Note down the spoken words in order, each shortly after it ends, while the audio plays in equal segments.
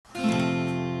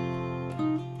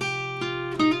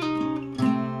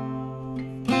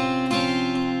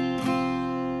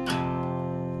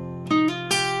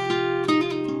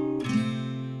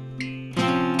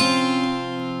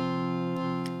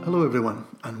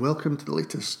welcome to the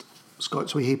latest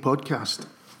Scots Way Hey podcast.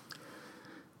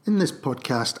 In this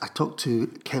podcast, I talked to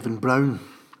Kevin Brown.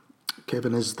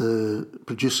 Kevin is the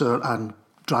producer and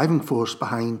driving force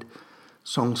behind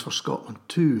Songs for Scotland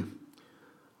 2,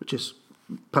 which is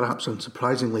perhaps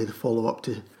unsurprisingly the follow-up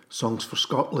to Songs for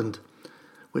Scotland,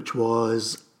 which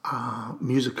was a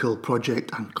musical project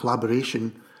and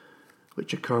collaboration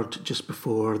which occurred just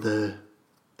before the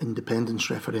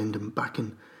independence referendum back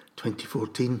in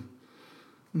 2014.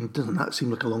 Doesn't that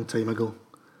seem like a long time ago?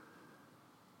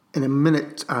 In a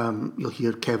minute, you'll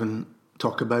hear Kevin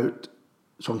talk about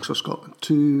Songs for Scotland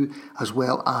 2, as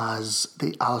well as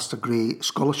the Alistair Gray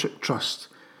Scholarship Trust,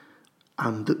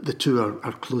 and the two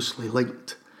are closely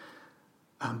linked.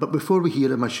 But before we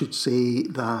hear him, I should say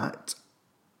that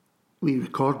we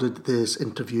recorded this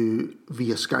interview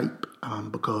via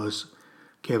Skype because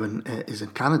Kevin is in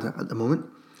Canada at the moment.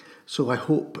 So I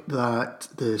hope that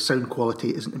the sound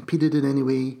quality isn't impeded in any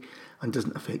way and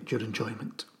doesn't affect your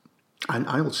enjoyment. And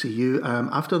I will see you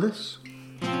after this.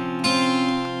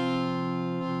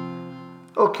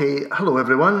 Okay, hello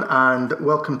everyone, and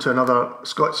welcome to another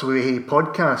Scots Way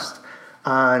podcast.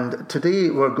 And today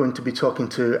we're going to be talking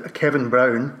to Kevin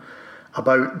Brown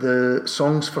about the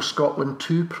Songs for Scotland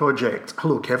 2 project.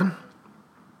 Hello, Kevin.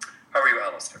 How are you,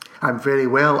 Alistair? I'm very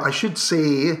well. I should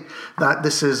say that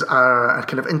this is a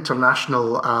kind of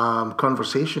international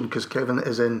conversation because Kevin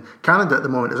is in Canada at the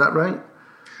moment. Is that right?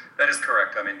 That is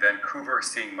correct. I'm in Vancouver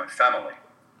seeing my family.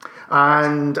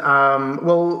 And,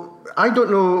 well, I don't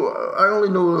know. I only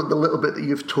know the little bit that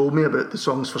you've told me about the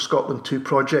Songs for Scotland 2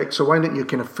 project. So why don't you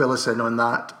kind of fill us in on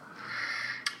that?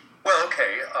 Well, okay.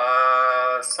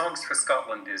 Songs for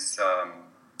Scotland is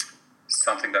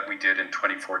something that we did in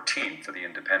 2014 for the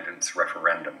independence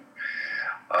referendum.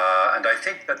 And I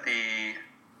think that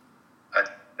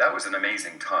that was an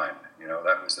amazing time. You know,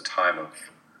 that was a time of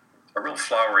a real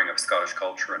flowering of Scottish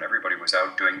culture, and everybody was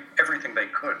out doing everything they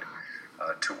could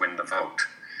to win the vote.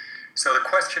 So the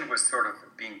question was sort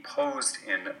of being posed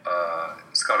in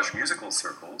Scottish musical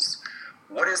circles: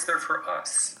 what is there for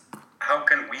us? How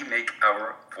can we make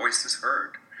our voices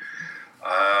heard?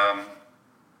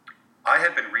 I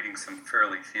had been reading some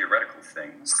fairly theoretical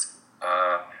things,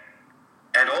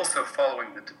 and also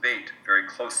following the debate very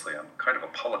closely. I'm kind of a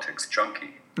politics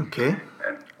junkie. Okay.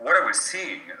 And what I was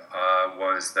seeing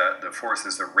was that the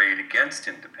forces arrayed against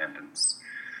independence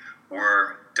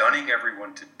were dunning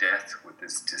everyone to death with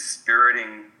this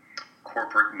dispiriting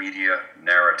corporate media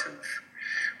narrative,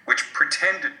 which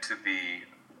pretended to be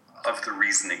of the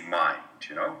reasoning mind,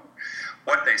 you know?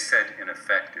 What they said, in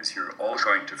effect, is you're all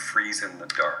going to freeze in the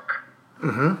dark.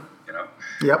 Mm-hmm. You know?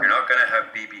 Yep. You're not going to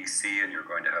have BBC, and you're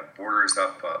going to have Borders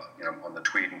up, on the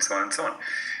Tweed, and so on and so on.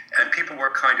 And people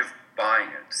were kind of buying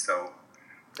it. So,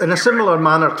 in a similar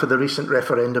manner to the recent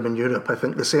referendum in Europe, I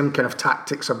think the same kind of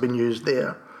tactics have been used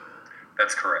there.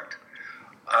 That's correct.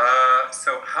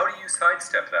 So how do you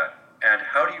sidestep that? And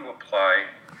how do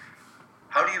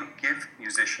you give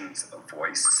musicians a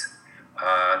voice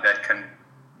that can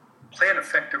play an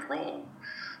effective role?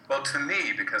 Well, to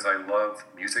me, because I love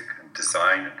music and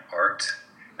design and art,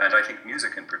 and I think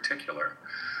music in particular,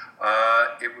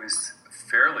 it was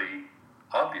fairly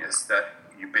obvious that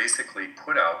you basically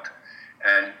put out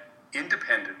an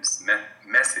independence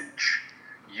message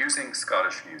using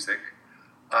Scottish music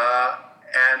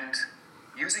and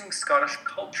using Scottish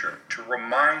culture to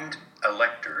remind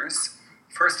electors,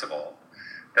 first of all,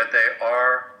 that they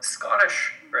are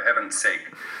Scottish, for heaven's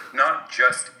sake, not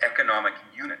just economic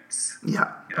units.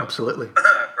 Yeah, absolutely.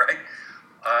 Right?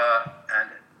 And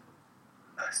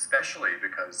especially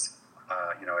because,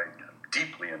 I'm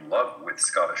deeply in love with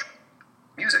Scottish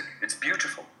music. It's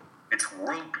beautiful. It's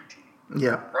world-beating.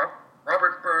 Yeah.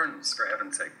 Robert Burns, for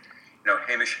heaven's sake.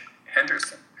 Hamish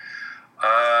Henderson.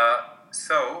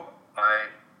 So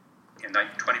in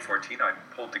 2014, I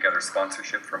pulled together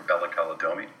sponsorship from Bella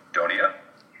Caledonia.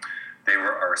 They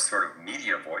were our sort of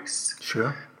media voice.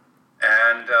 Sure.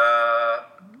 And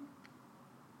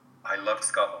I love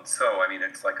Scotland. So,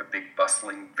 it's like a big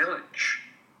bustling village.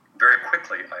 Very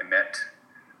quickly, I met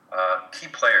key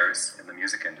players in the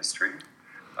music industry.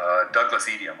 Douglas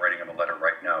Eady, I'm writing him a letter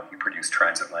right now. He produced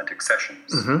Transatlantic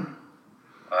Sessions. Mm-hmm.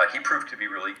 He proved to be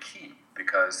really key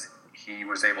because he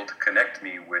was able to connect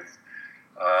me with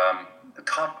the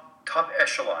top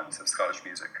echelons of Scottish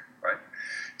music, right?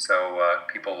 So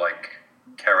people like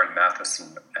Karen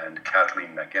Matheson and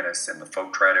Kathleen McGuinness in the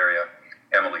folk trad area,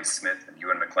 Emily Smith and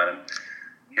Ewan McLennan.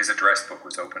 His address book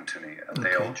was open to me, and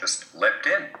they all just leapt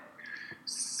in.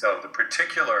 So the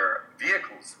particular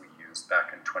vehicles we used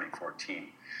back in 2014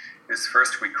 is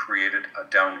first we created a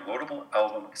downloadable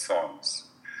album of songs.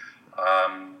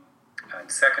 And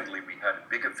secondly, we had a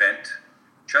big event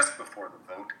just before the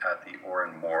vote at the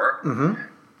Oran Moor,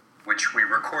 which we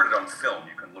recorded on film.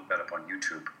 You can look that up on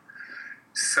YouTube.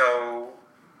 So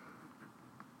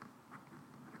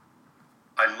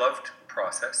I loved the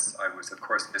process. I was, of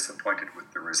course, disappointed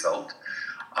with the result.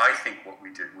 I think what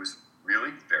we did was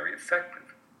really very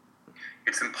effective.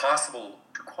 It's impossible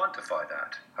to quantify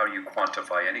that. How do you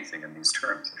quantify anything in these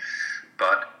terms?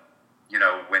 But,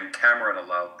 when Cameron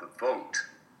allowed the vote,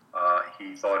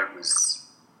 he thought it was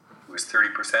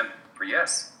 30% for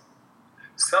yes.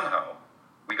 Somehow,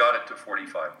 we got it to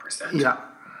 45%. Yeah.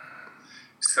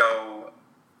 So,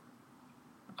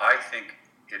 I think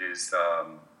it is...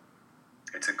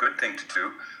 it's a good thing to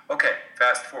do. Okay,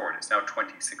 fast forward. It's now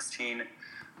 2016.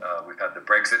 We've had the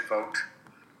Brexit vote.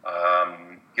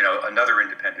 Another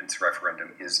independence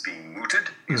referendum is being mooted.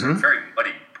 These are very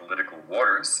muddy political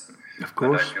waters. Of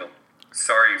course. And I feel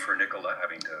sorry for Nicola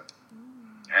having to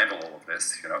handle all of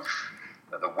this,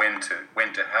 the when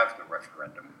to have the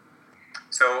referendum.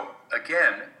 So,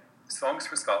 again, Songs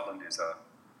for Scotland is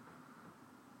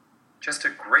just a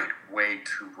great way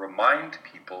to remind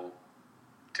people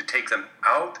to take them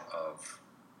out of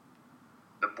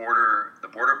the border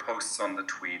posts on the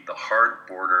Tweed, the hard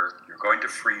border, you're going to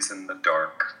freeze in the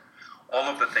dark, all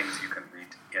of the things you can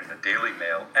read in the Daily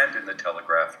Mail and in the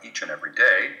Telegraph each and every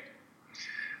day,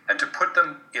 and to put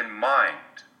them in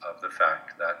mind of the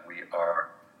fact that we are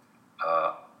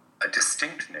a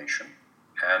distinct nation,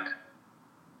 and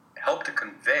help them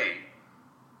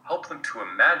to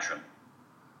imagine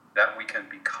that we can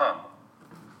become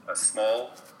a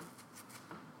small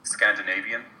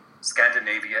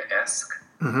Scandinavia-esque,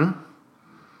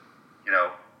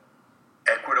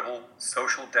 equitable,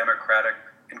 social democratic,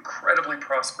 incredibly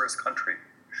prosperous country.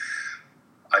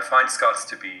 I find Scots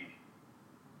to be,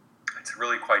 it's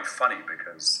really quite funny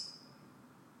because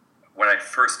when I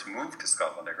first moved to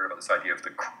Scotland, I heard about this idea of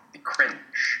the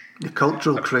cringe. The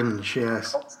cultural cringe,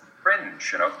 yes.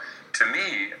 Cringe, To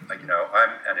me,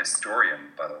 I'm an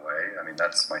historian, by the way. I mean,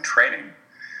 that's my training.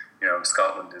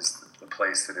 Scotland is the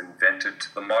place that invented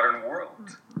the modern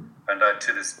world. And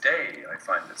to this day, I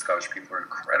find that Scottish people are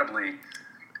incredibly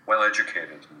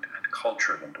well-educated and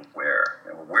cultured and aware.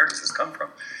 Where does this come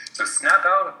from? So snap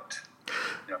out of it.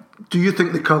 Do you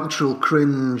think the cultural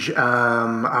cringe, do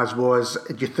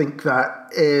you think that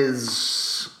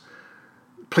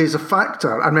plays a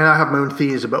factor? I mean, I have my own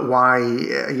theories about why,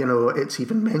 it's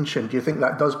even mentioned. Do you think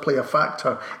that does play a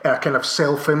factor, a kind of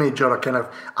self-image or a kind of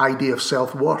idea of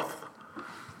self-worth?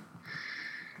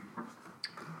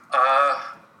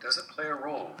 Does it play a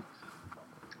role?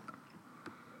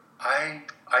 I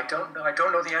don't know. I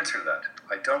don't know the answer to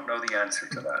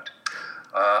that.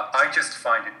 I just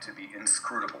find it to be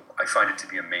inscrutable. I find it to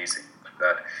be amazing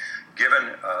that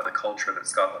given the culture that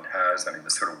Scotland has, the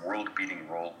sort of world-beating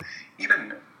role,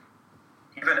 even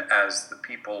as the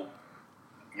people,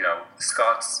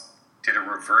 Scots did a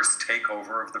reverse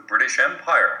takeover of the British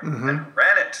Empire and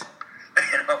ran it.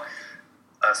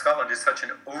 Scotland is such a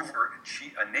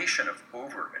nation of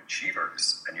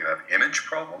overachievers, and you have image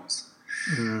problems.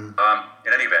 In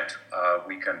any event,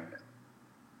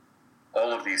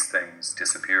 all of these things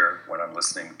disappear when I'm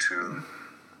listening to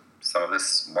some of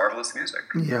this marvelous music.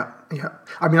 Yeah.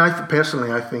 I mean,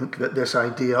 I think that this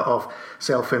idea of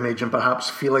self-image and perhaps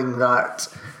feeling that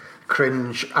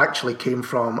cringe actually came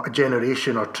from a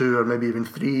generation or two or maybe even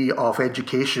three of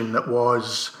education that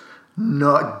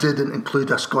didn't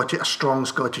include a strong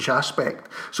Scottish aspect.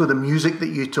 So the music that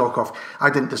you talk of, I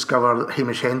didn't discover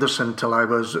Hamish Henderson till I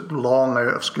was long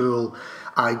out of school.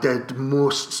 I did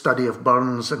most study of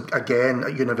Burns, again,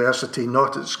 at university,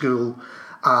 not at school.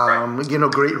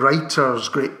 Great writers,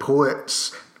 great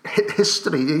poets,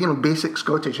 history, basic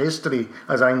Scottish history,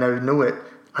 as I now know it,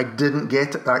 I didn't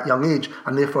get at that young age.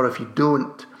 And therefore, if you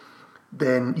don't,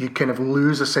 then you kind of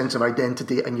lose a sense of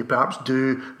identity, and you perhaps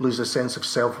do lose a sense of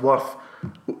self-worth.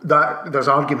 There's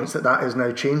arguments that is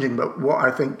now changing, but what I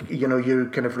think, you're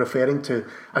kind of referring to,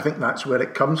 I think that's where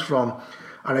it comes from.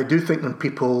 And I do think when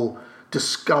people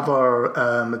discover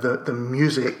the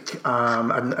music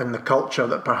and the culture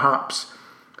that perhaps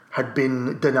had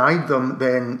been denied them,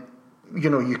 then,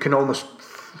 you can almost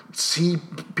see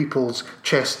people's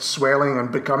chests swelling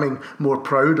and becoming more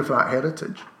proud of that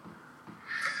heritage.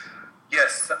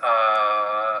 Yes,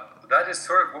 that is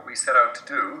sort of what we set out to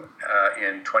do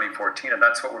in 2014, and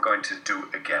that's what we're going to do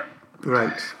again.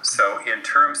 Right. So in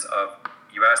terms of,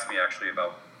 you asked me actually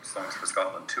about Songs for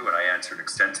Scotland 2, and I answered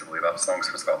extensively about Songs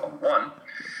for Scotland 1.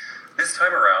 This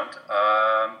time around,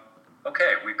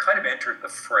 we kind of entered the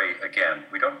fray again.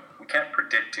 We can't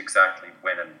predict exactly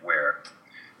when and where.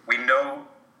 We know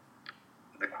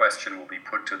the question will be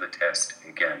put to the test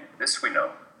again. This we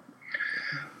know.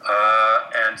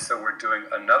 And so we're doing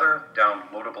another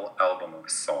downloadable album of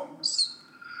songs.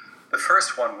 The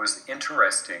first one was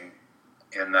interesting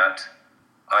in that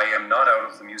I am not out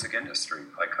of the music industry.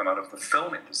 I come out of the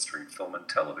film industry, film and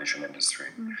television industry.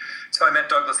 Mm. So I met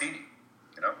Douglas Eady,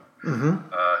 who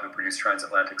produced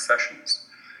Transatlantic Sessions.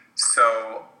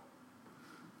 So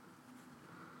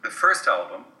the first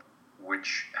album,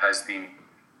 which has been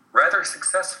rather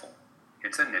successful,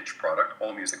 it's a niche product,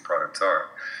 all music products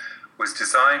are, was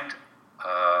designed,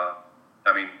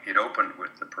 it opened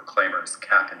with the Proclaimers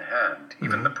cap in hand.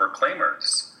 Even the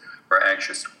Proclaimers were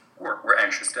anxious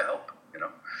to help,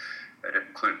 It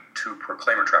included 2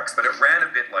 Proclaimer tracks, but it ran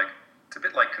it's a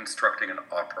bit like constructing an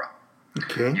opera,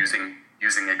 using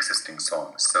existing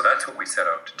songs. So that's what we set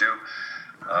out to do.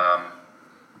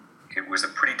 It was a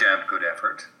pretty damn good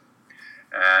effort.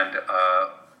 And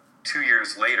 2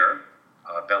 years later,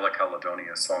 Bella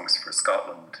Caledonia Songs for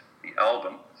Scotland, the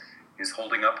album, is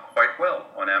holding up quite well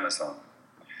on Amazon.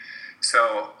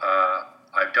 So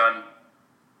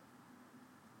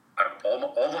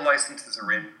all the licenses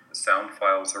are in, the sound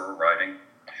files are arriving.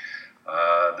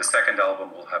 The second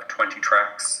album will have 20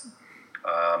 tracks.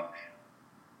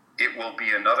 It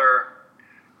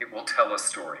will tell a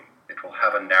story. It will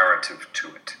have a narrative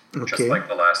to it, just like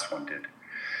the last one did.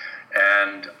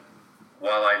 And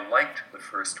while I liked the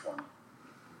first one,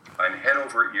 I'm head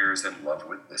over ears in love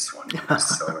with this one. It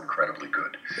was so incredibly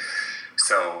good.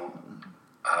 So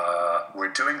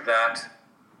we're doing that.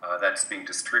 That's being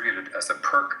distributed as a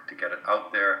perk to get it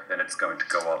out there. Then it's going to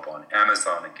go up on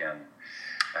Amazon again.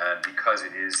 And because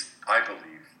it is, I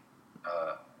believe,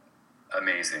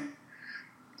 amazing,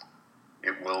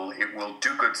 it will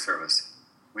do good service.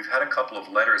 We've had a couple of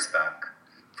letters back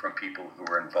from people who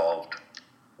were involved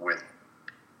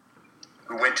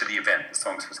who went to the event, the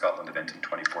Songs for Scotland event in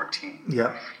 2014.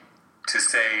 Yeah. To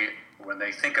say when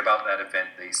they think about that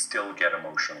event, they still get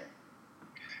emotional.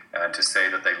 And to say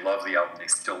that they love the album, they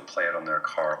still play it on their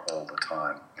car all the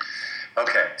time.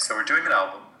 Okay, so we're doing an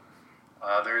album.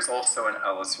 There's also an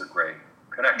Alistair Gray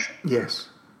connection. Yes.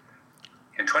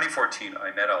 In 2014,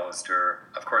 I met Alistair.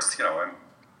 Of course,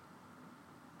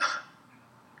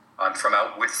 I'm from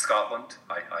out with Scotland.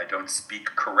 I don't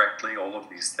speak correctly, all of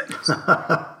these things.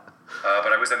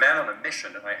 But I was a man on a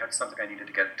mission, and I had something I needed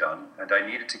to get done, and I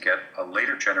needed to get a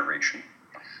later generation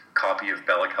copy of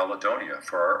Bella Caledonia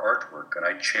for our artwork, and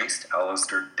I chased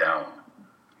Alistair down.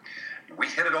 We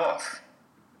hit it off,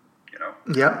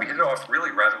 Yeah. We hit it off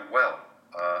really rather well.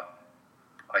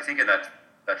 I think in that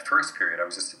first period, I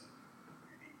was just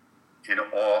in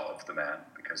awe of the man,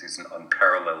 because he's an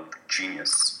unparalleled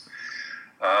genius.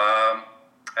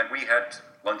 And we had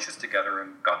lunches together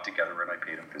and got together, and I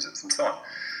paid him visits and so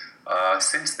on.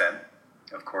 Since then,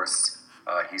 of course,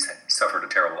 he's suffered a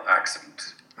terrible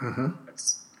accident.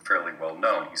 It's fairly well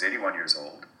known. He's 81 years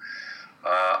old.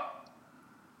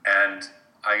 And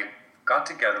I got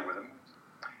together with him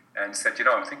and said,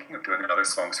 I'm thinking of doing another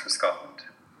Songs for Scotland.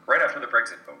 Right after the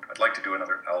Brexit vote, I'd like to do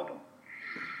another album.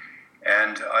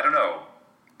 And I don't know,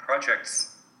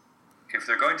 projects, if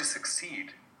they're going to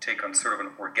succeed, take on sort of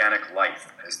an organic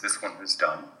life, as this one has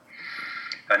done.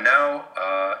 And now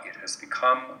it has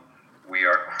become, we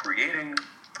are creating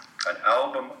an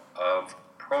album of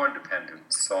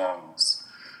pro-independent songs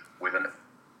with an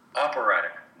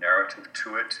operatic narrative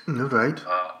to it. Right.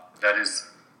 That is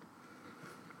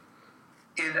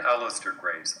in Alistair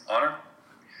Gray's honor.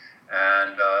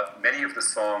 And many of the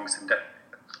songs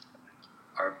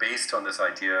are based on this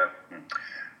idea,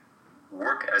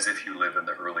 work as if you live in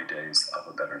the early days of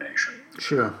a better nation.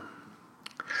 Sure.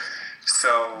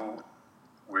 So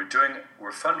we're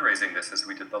fundraising this as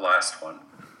we did the last one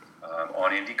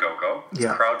on Indiegogo. It's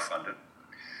crowdfunded.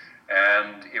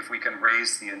 And if we can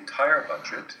raise the entire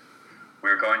budget,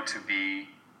 we're going to be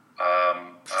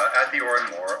at the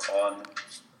Oranmore on,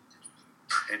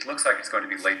 it looks like it's going to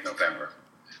be late November.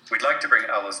 We'd like to bring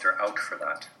Alistair out for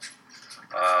that,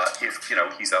 if,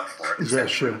 he's up for it. Yeah,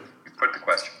 sure. We put the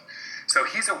question. So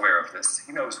he's aware of this.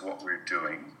 He knows what we're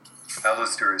doing.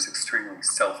 Alistair is extremely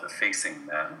self-effacing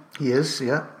man. He is,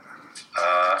 yeah.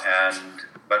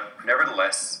 But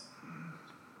nevertheless,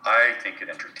 I think it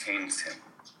entertains him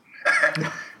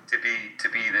to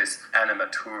be this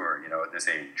animateur, at this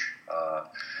age,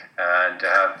 and to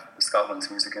have Scotland's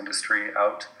music industry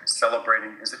out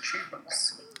celebrating his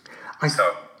achievements. I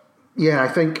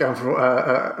think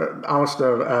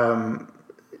Alistair,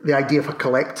 the idea of a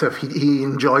collective, he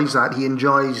enjoys that. He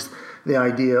enjoys the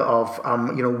idea of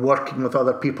working with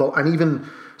other people, and even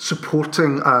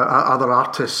supporting other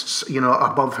artists,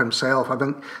 above himself. I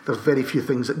think there's very few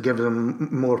things that give him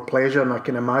more pleasure, and I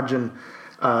can imagine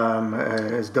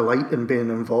his delight in being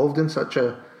involved in such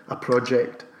a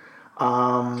project.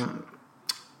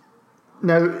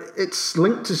 Now, it's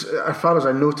linked to, as far as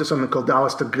I noticed, something called the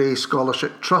Alistair Gray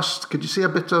Scholarship Trust. Could you say a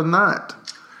bit on that?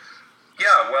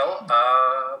 Yeah, well,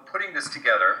 putting this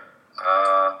together,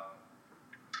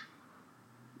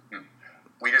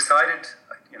 we decided,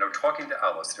 talking to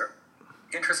Alistair,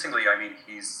 interestingly, I mean,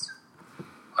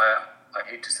 I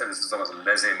hate to say this is almost a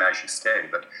lèse-majesté,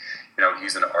 but,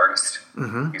 he's an artist.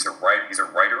 Mm-hmm. He's a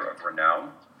writer of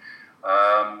renown.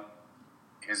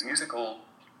 His musical,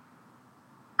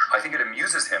 I think it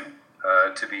amuses him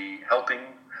to be helping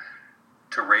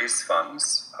to raise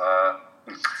funds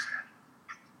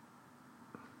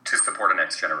to support a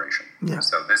next generation. Yeah.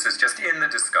 So this is just in the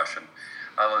discussion.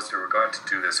 Alistair, we're going to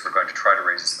do this. We're going to try to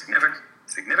raise a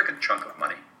significant chunk of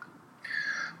money.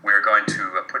 We're going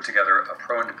to put together a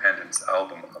pro-independence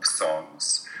album of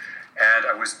songs. And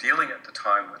I was dealing at the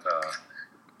time with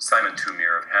Simon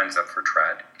Tumir of Hands Up for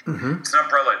Trad. Mm-hmm. It's an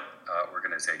umbrella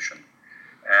organization.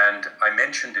 And I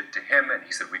mentioned it to him, and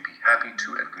he said we'd be happy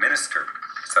to administer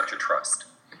such a trust.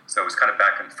 So it was kind of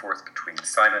back and forth between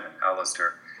Simon and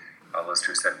Alistair.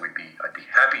 Alistair said I'd be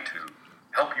happy to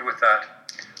help you with that,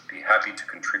 be happy to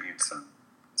contribute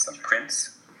some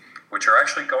prints, which are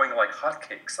actually going like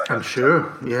hotcakes. I'm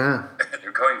sure, yeah.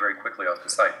 They're going very quickly off the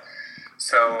site.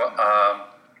 So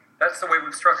that's the way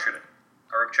we've structured it.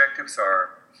 Our objectives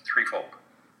are threefold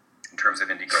in terms of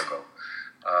Indiegogo.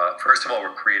 First of all,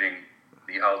 we're creating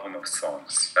the album of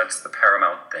songs. That's the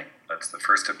paramount thing. That's the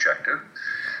first objective.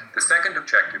 The second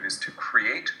objective is to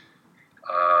create,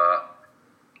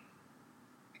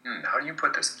 how do you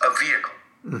put this? A vehicle.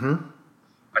 Mm-hmm.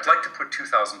 I'd like to put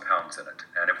 £2,000 in it.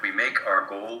 And if we make our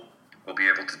goal, we'll be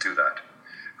able to do that.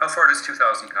 How far does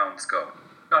 £2,000 go?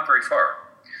 Not very far.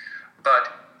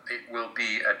 But it will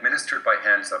be administered by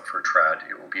Hands Up for Trad.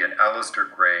 It will be an Alistair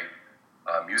Gray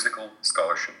Musical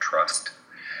Scholarship Trust.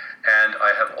 And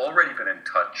I have already been in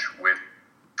touch with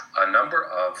a number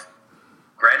of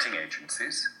granting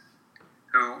agencies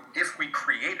who, if we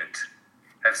create it,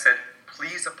 have said,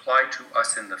 please apply to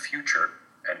us in the future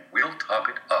and we'll top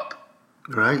it up.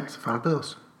 Right,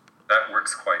 fabulous. That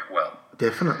works quite well.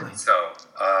 Definitely. So,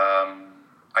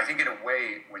 I think in a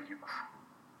way,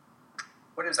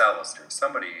 what is Alistair?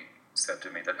 Somebody said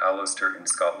to me that Alistair in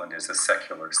Scotland is a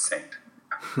secular saint.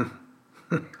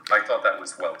 I thought that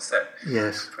was well said.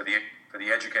 Yes. For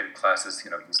the educated classes,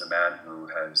 he's a man who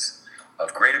has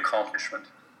of great accomplishment,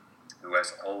 who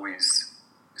has always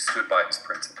stood by his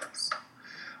principles.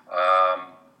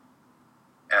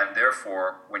 And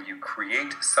therefore, when you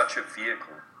create such a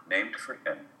vehicle named for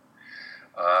him,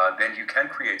 then you can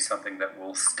create something that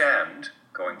will stand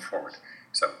going forward.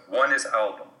 So 1 is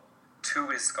album,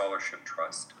 2 is scholarship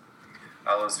trust.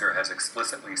 Alistair has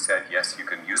explicitly said, yes, you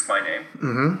can use my name.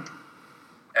 Mm-hmm.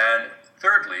 And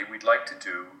thirdly, we'd like to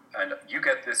do, and you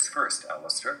get this first,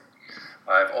 Alistair,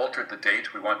 I've altered the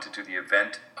date. We want to do the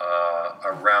event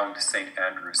around St.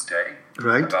 Andrew's Day,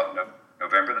 right? About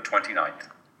November the 29th.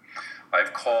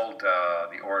 I've called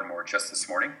the Oranmore just this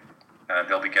morning, and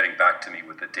they'll be getting back to me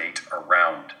with the date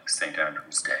around St.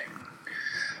 Andrew's Day.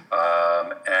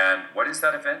 And what is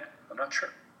that event? I'm not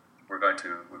sure. We've got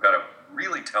a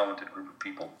really talented group of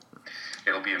people.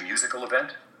 It'll be a musical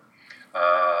event.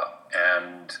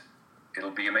 And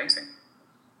it'll be amazing.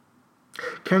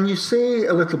 Can you say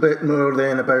a little bit more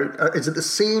then about, is it the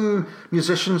same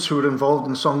musicians who are involved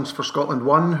in Songs for Scotland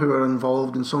 1 who are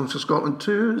involved in Songs for Scotland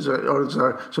 2, or is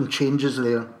there some changes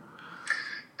there?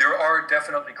 There are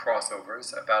definitely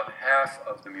crossovers. About half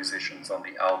of the musicians on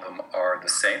the album are the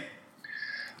same,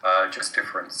 just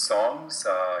different songs,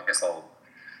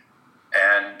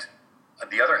 and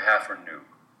the other half are new.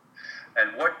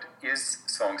 And what is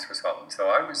Songs for Scotland? So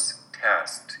I was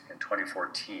tasked in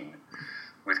 2014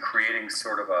 with creating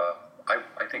sort of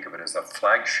I think of it as a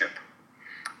flagship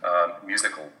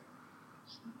musical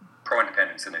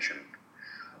pro-independence initiative.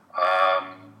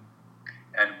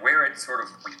 And where it sort of,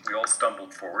 we all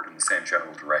stumbled forward in the same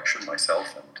general direction,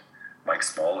 myself and Mike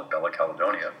Small at Bella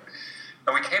Caledonia.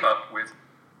 And we came up with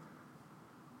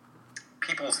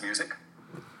people's music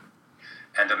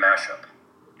and a mashup.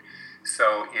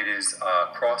 So it is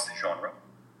cross-genre.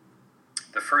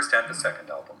 The first and the second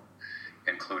album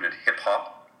included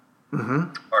hip-hop.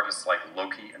 Mm-hmm. Artists like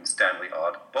Loki and Stanley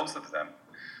Odd, both of them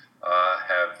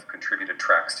have contributed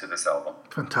tracks to this album.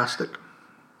 Fantastic.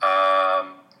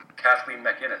 Kathleen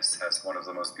McInnes has one of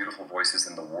the most beautiful voices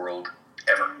in the world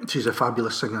ever. She's a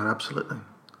fabulous singer, absolutely.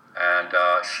 And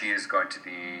she is going to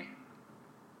be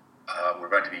we're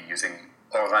going to be using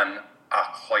Oran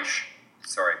Achloish.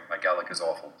 Sorry, my Gaelic is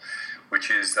awful. Which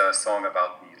is a song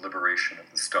about the liberation of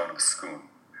the Stone of Scone.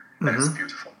 And it's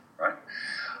beautiful, right?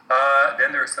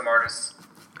 Then there are some artists.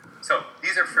 So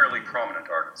these are fairly prominent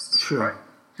artists, Sure. right?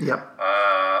 Yep.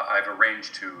 I've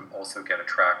arranged to also get a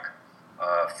track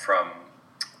from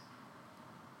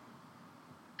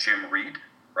Jim Reed,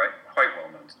 right? Quite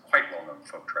well-known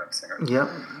folk trad singer. Yep.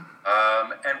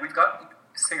 And we've got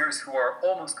singers who are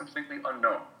almost completely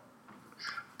unknown,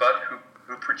 but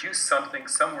who produce something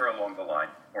somewhere along the line,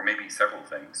 or maybe several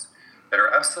things, that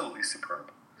are absolutely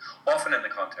superb, often in the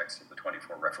context of the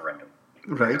 24 referendum.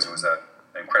 Right. Because it was an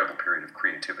incredible period of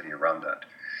creativity around that.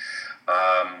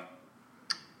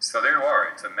 So there you are.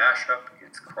 It's a mashup.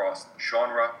 It's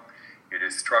cross-genre. It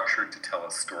is structured to tell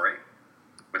a story,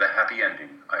 with a happy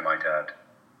ending, I might add.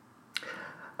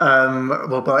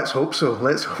 Well, but let's hope so.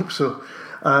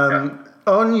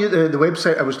 On the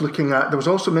website I was looking at, there was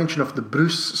also mention of the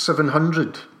Bruce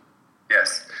 700.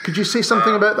 Yes. Could you say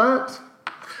something about that?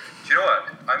 Do you know what?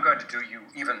 I'm going to do you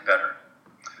even better.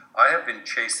 I have been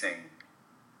chasing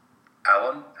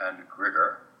Alan and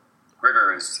Grigor.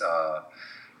 Grigor is,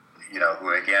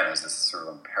 who again has this sort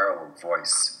of unparalleled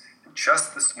voice. And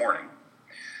just this morning,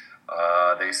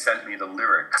 they sent me the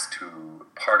lyrics to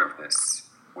part of this,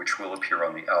 which will appear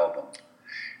on the album.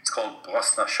 It's called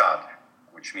Brosnashad,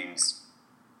 which means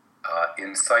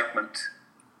incitement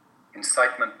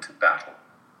to battle.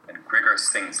 And Grigor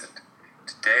sings it.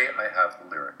 Today I have the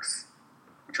lyrics.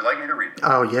 Would you like me to read them?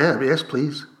 Oh, yeah. Yes,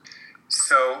 please.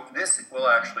 So this will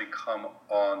actually come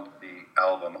on the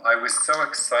album. I was so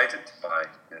excited by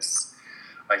this.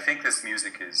 I think this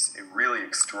music is really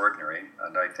extraordinary,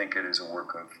 and I think it is a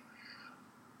work of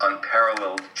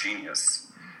unparalleled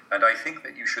genius. And I think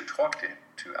that you should talk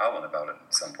to Alan about it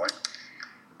at some point.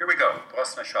 Here we go.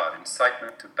 Brosnashad,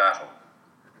 incitement to battle.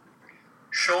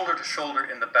 Shoulder to shoulder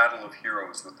in the battle of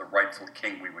heroes with the rightful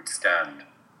king we would stand.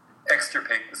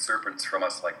 Extirpate the serpents from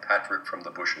us like Patrick from the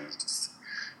bushes.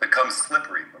 That come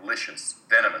slippery, malicious,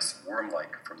 venomous,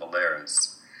 worm-like from the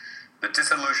lairs. The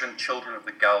disillusioned children of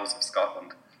the Gals of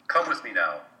Scotland, come with me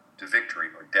now to victory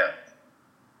or death.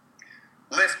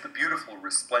 Lift the beautiful,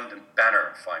 resplendent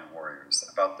banner, fine warriors,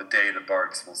 about the day the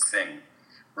bards will sing,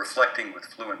 reflecting with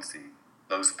fluency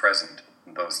those present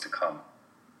and those to come.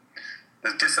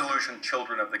 The disillusioned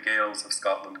children of the Gales of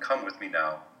Scotland, come with me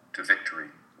now to victory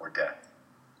or death.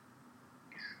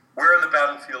 Where in the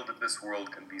battlefield of this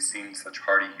world can be seen such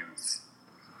hardy youths?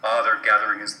 Ah, their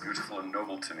gathering is beautiful and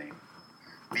noble to me.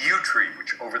 The yew tree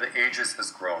which over the ages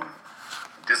has grown,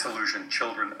 the disillusioned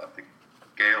children of the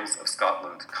Gales of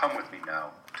Scotland, come with me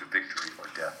now to victory or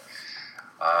death.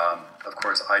 Of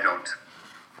course, I don't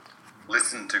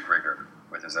listen to Grigor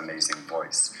with his amazing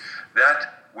voice.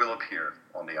 That will appear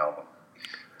on the album.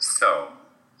 So,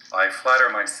 I flatter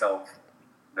myself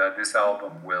that this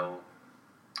album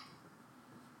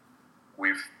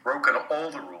we've broken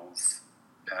all the rules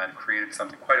and created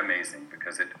something quite amazing,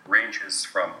 because it ranges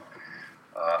from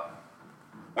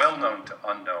well-known to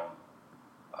unknown,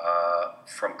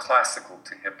 from classical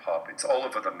to hip-hop. It's all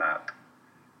over the map.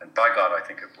 And by God, I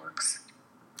think it works.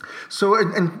 So,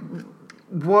 and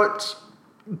what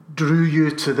drew you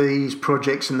to these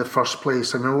projects in the first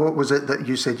place? I mean, what was it that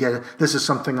you said, yeah, this is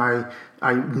something I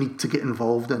need to get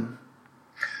involved in?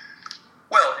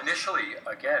 Well, initially,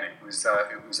 again, it was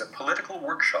a political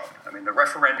workshop. I mean, the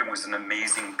referendum was an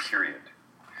amazing period.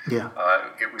 Yeah.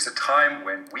 It was a time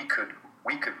when we could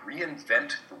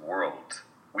reinvent the world.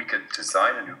 We could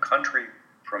design a new country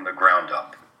from the ground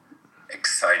up.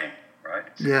 Exciting,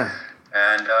 right? Yeah.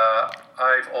 And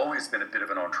I've always been a bit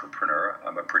of an entrepreneur.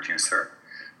 I'm a producer.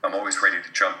 I'm always ready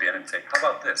to jump in and say, how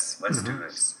about this? Let's do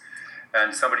this.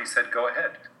 And somebody said, go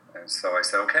ahead. And so I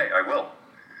said, okay, I will.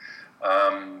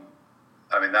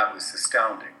 I mean, that was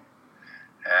astounding.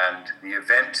 And the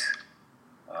event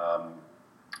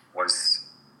was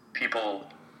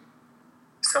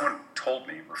someone told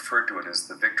me, referred to it as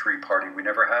the victory party we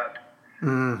never had.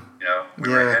 We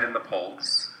were ahead in the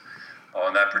polls.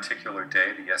 On that particular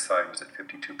day, the SI was at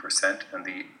 52%, and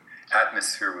the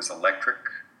atmosphere was electric,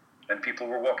 and people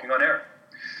were walking on air.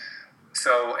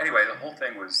 So anyway, the whole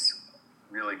thing was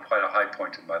really quite a high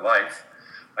point in my life.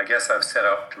 I guess I've set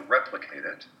out to replicate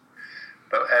it.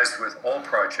 But as with all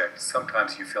projects,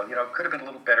 sometimes you feel, it could have been a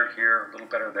little better here, a little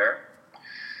better there.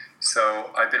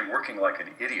 So I've been working like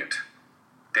an idiot,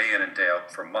 day in and day out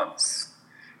for months.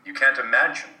 You can't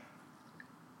imagine.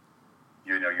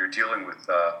 You're dealing with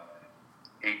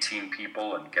 18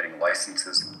 people and getting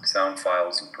licenses and sound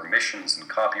files and permissions and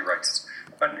copyrights.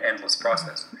 Quite an endless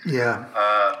process. Yeah.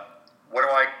 What do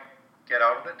I get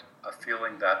out of it? A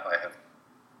feeling that I have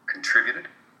contributed.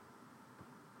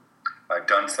 I've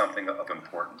done something of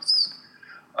importance.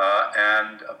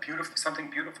 And something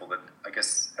beautiful that I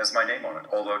guess has my name on it,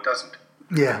 although it doesn't.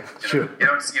 Yeah, sure. You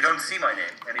don't see my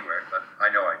name anywhere, but I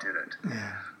know I did it.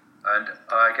 Yeah. And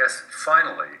I guess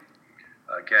finally,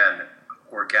 again,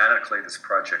 organically, this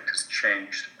project has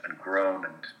changed and grown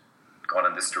and gone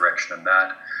in this direction and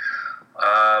that.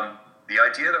 The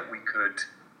idea that we could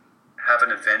have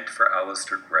an event for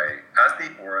Alistair Gray at the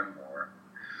Moore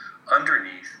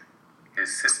underneath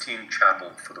his Sistine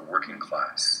Chapel for the working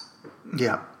class.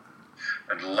 Yeah.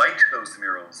 And light those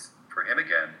murals for him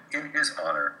again in his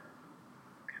honor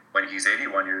when he's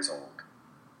 81 years old.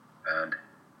 And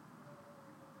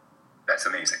that's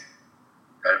amazing.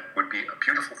 That would be a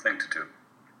beautiful thing to do.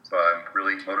 So I'm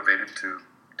really motivated to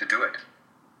do it.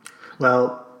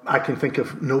 Well, I can think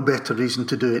of no better reason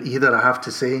to do it either, I have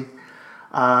to say.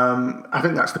 I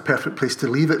think that's the perfect place to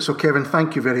leave it. So, Kevin,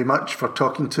 thank you very much for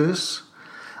talking to us.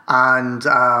 And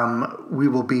we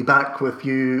will be back with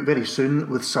you very soon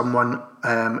with someone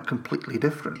completely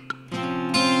different.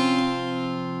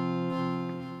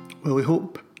 Well, we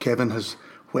hope Kevin has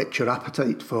whet your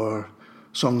appetite for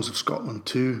Songs of Scotland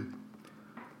too.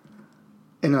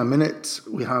 In a minute,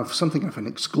 we have something of an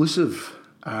exclusive.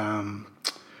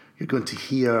 You're going to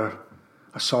hear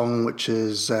a song which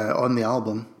is on the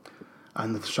album,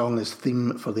 and the song is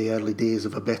Theme for the Early Days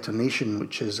of a Better Nation,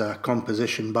 which is a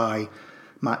composition by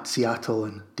Matt Seattle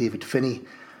and David Finney,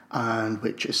 and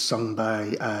which is sung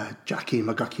by Jackie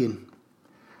McGuckian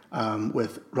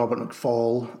with Robert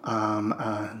McFall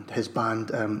and his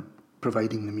band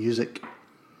providing the music.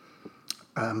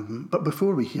 But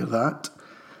before we hear that,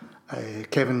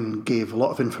 Kevin gave a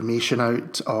lot of information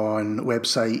out on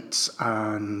websites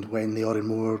and when the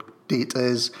Oranmore date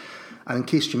is. And in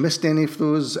case you missed any of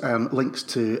those, links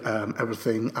to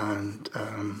everything and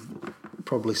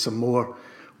probably some more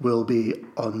will be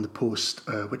on the post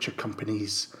which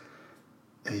accompanies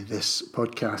this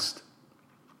podcast.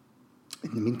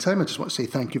 In the meantime, I just want to say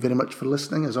thank you very much for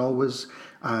listening, as always,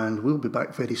 and we'll be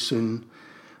back very soon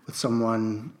with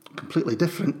someone completely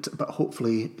different, but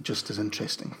hopefully just as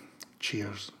interesting.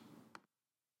 Cheers.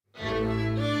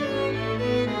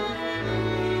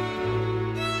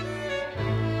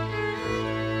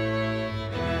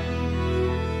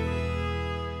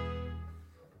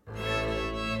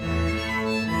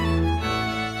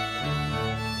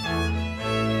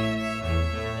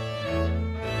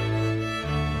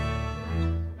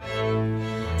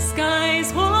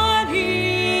 Skies what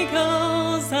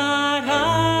eagles are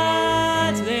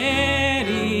at their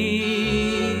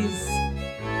ease,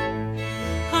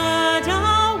 had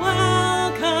a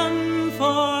welcome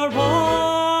for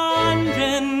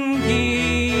wandering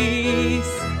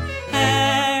geese,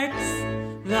 hearts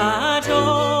that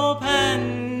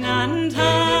open and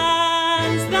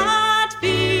hands that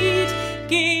beat,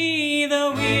 gie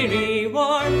the weary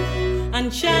warmth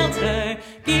and shelter,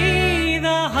 gie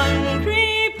the hungry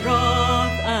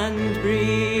broth and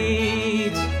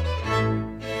breed.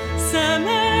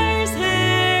 Summer's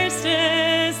hairst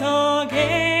is all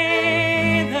gathered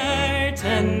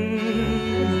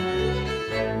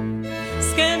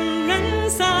skimrin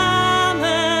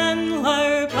salmon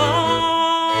loup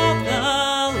of the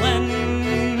linn,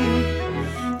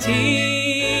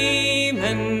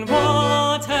 teeming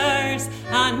waters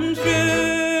and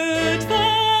fruit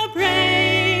the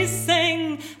braes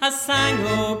sing a sang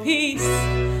o' peace,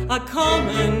 a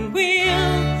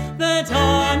commonweal, the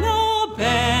dawn o'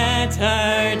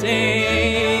 better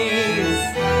days.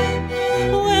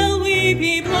 Will we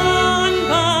be blown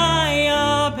by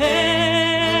a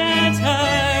bitter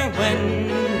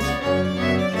wind,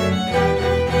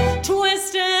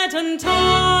 twisted and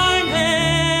torn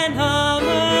in a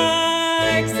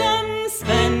mirksome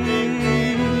spin?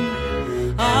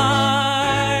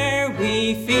 Are we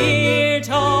feared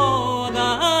o'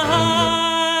 the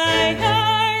higher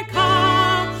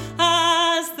call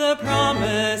as the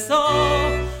promise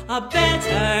of a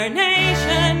better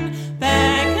nation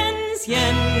beckons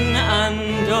yin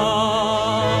and all?